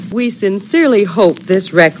We sincerely hope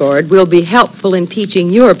this record will be helpful in teaching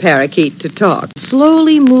your parakeet to talk.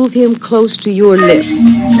 Slowly move him close to your lips.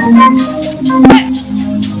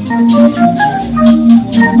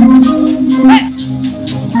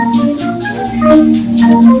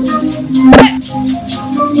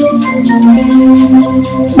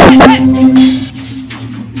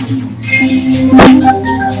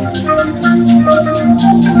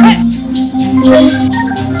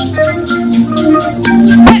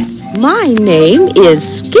 My name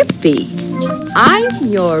is Skippy. I'm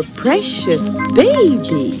your precious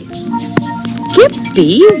baby.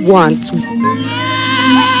 Skippy wants...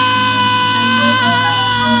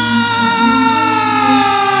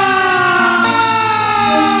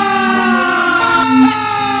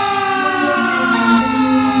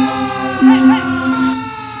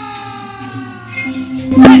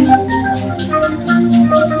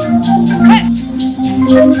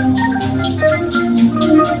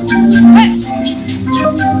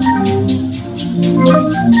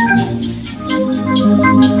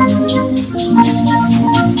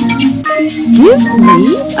 Give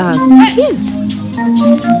me a kiss.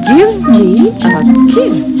 Give me a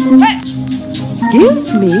kiss. Give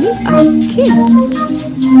me a kiss.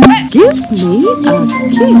 Give me a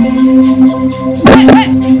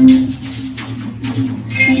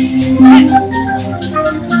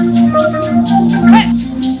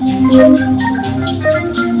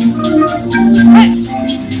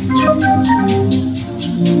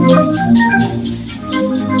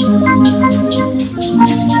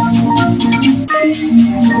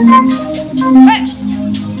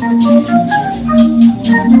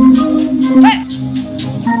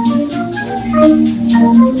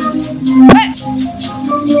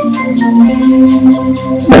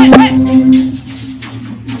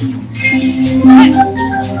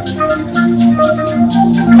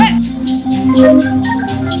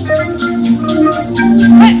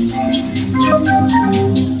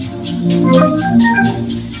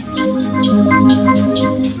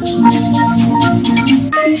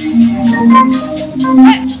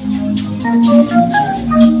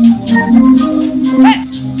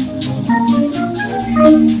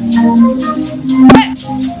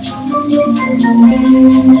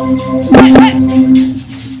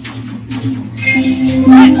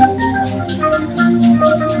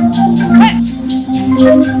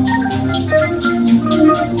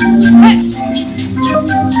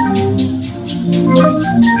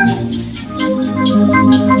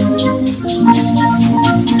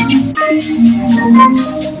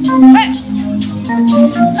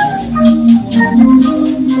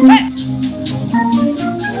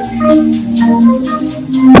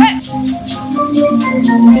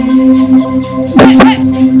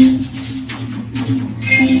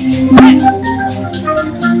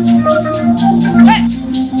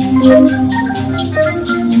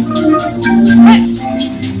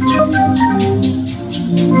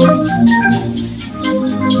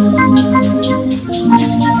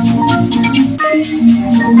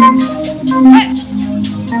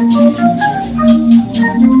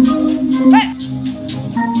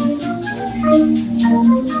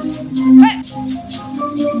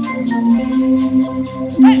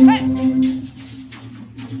Hey!